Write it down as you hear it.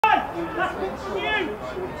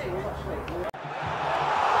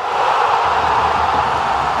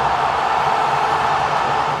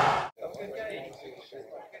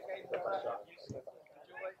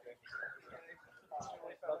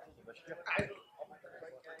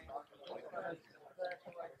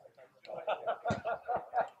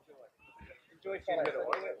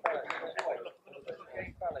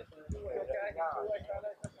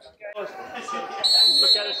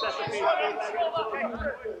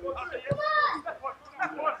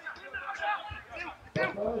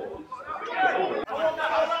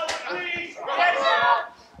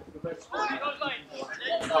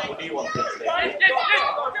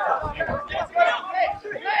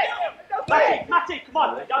Matty, come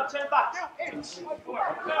on, don't turn back.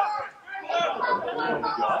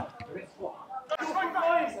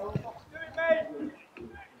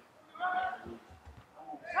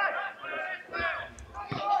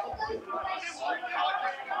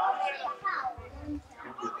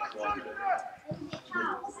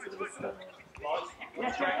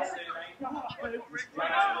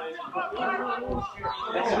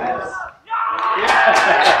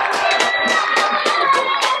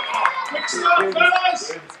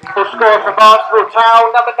 Full score from Barnstaple Town,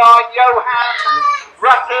 number 9, Johan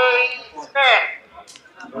Rutty Smith.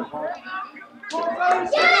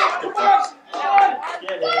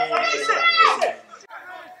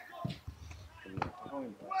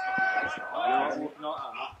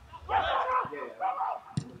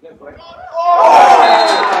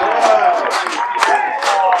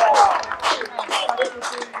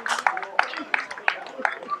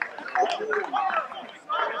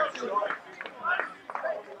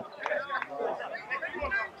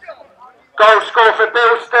 Goal score for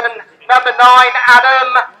Bilston, number 9, Adam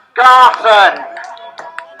Garson.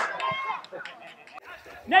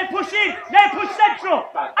 Now push in, now push central.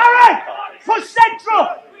 Aaron, push central.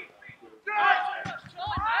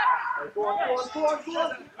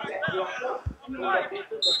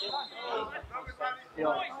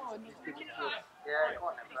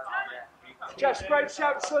 Just spread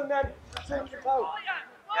shout, son, then. Take your boat.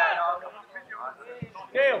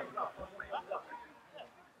 Neil.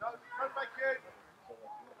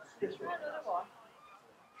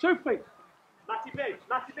 2 feet. Matty B.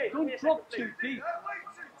 Don't drop 2 feet.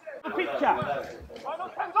 A picture.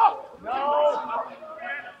 No.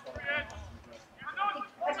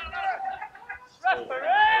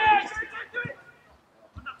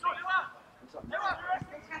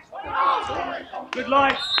 Good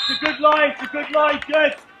line. It's a good line. It's a good line.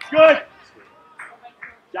 Good. Good.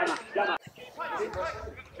 Jammer.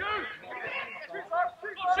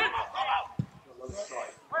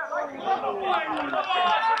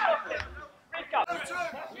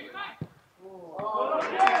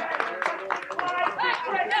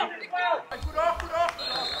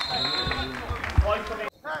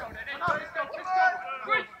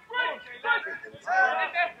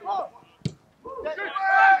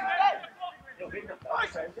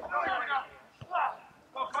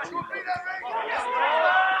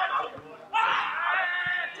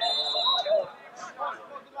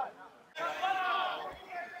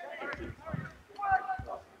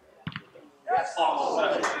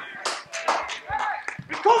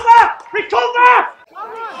 Recover!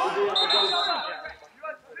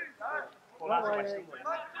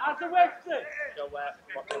 How's the Western?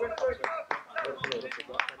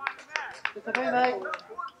 It's okay, mate.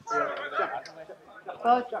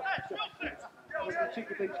 Bud.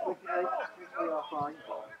 Cheeky things quickly, mate. We are fine.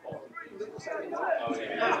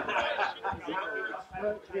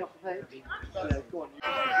 To be off the pitch. Yeah, go on.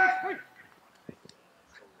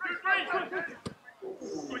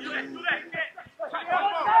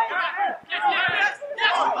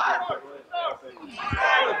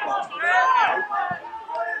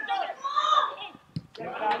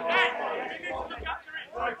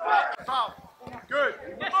 Good.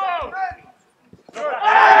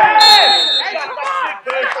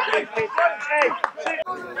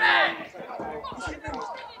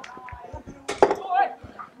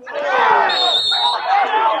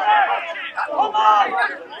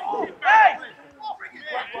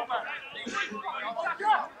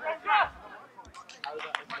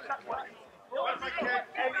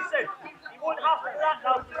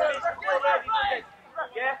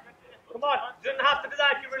 Yeah? Come on, you didn't have to do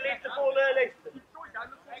that, you released the ball early.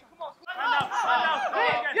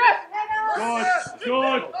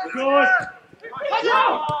 Good. Good.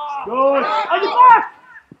 On your back!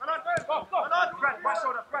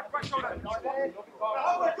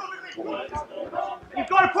 You've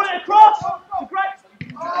got to put it across! To Greg.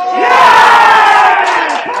 Yeah!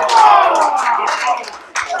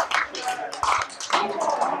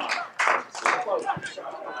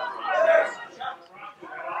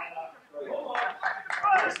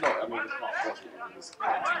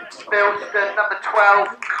 Bilston, number 12,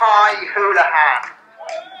 Kai Houlihan.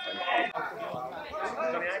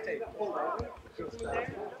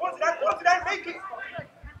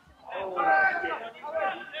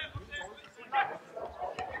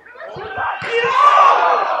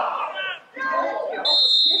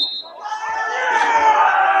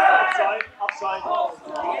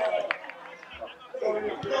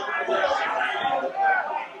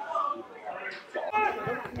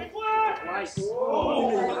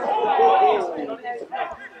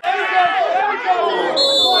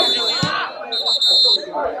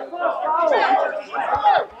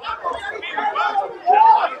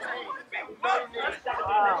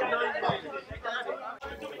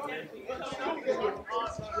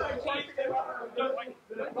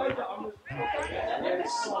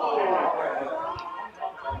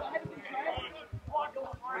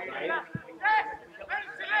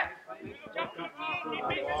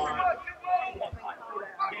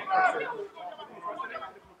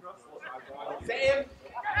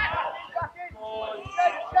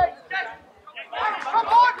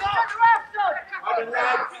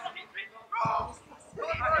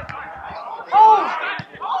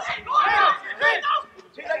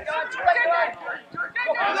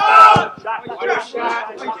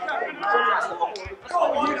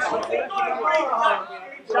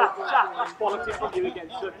 That's quality from you again,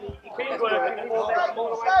 sir. You keep working all the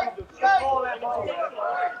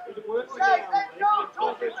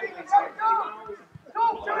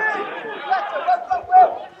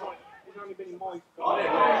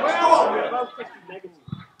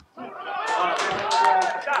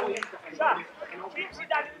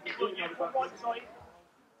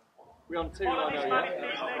We're on 2 right now,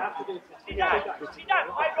 yeah?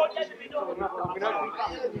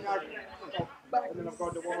 And then I've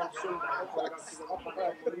got the one on Sunday.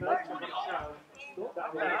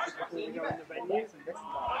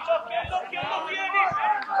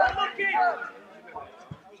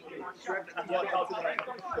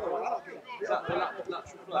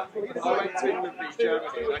 I went in with the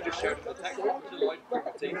Germany and I just showed them the technical like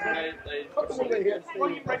team and they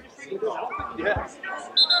yeah.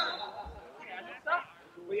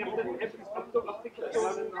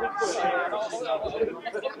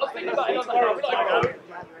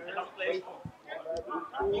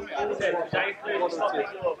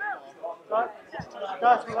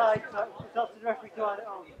 That's right. It's up to the referee to add it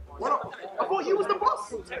on. Well, I thought you was the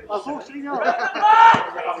boss. Unfortunately not.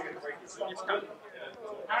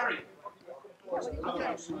 Harry.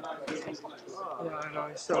 Yeah, I know.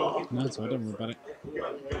 So. No, it's all right, don't worry about it.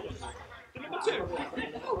 Number 2.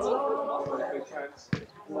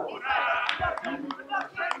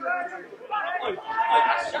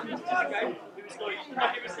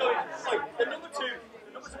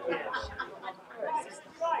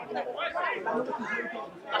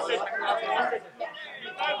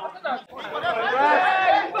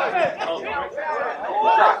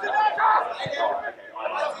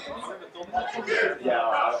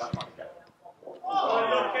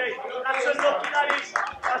 That's unlucky, that is.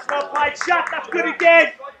 That's not played. Shot, that's good again.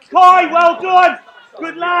 Kai, well done.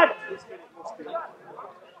 Good lad.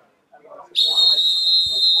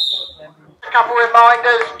 Couple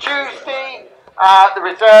reminders, Tuesday, the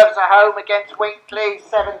reserves are home against Winkley,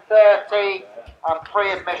 7:30,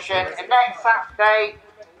 free admission. And next Saturday,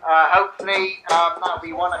 hopefully, that'll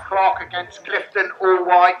be 1 o'clock against Clifton All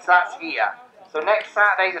Whites, that's here. So next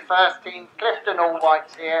Saturday, the first team, Clifton All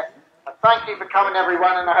Whites here. And thank you for coming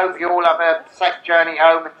everyone, and I hope you all have a safe journey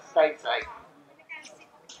home and stay safe.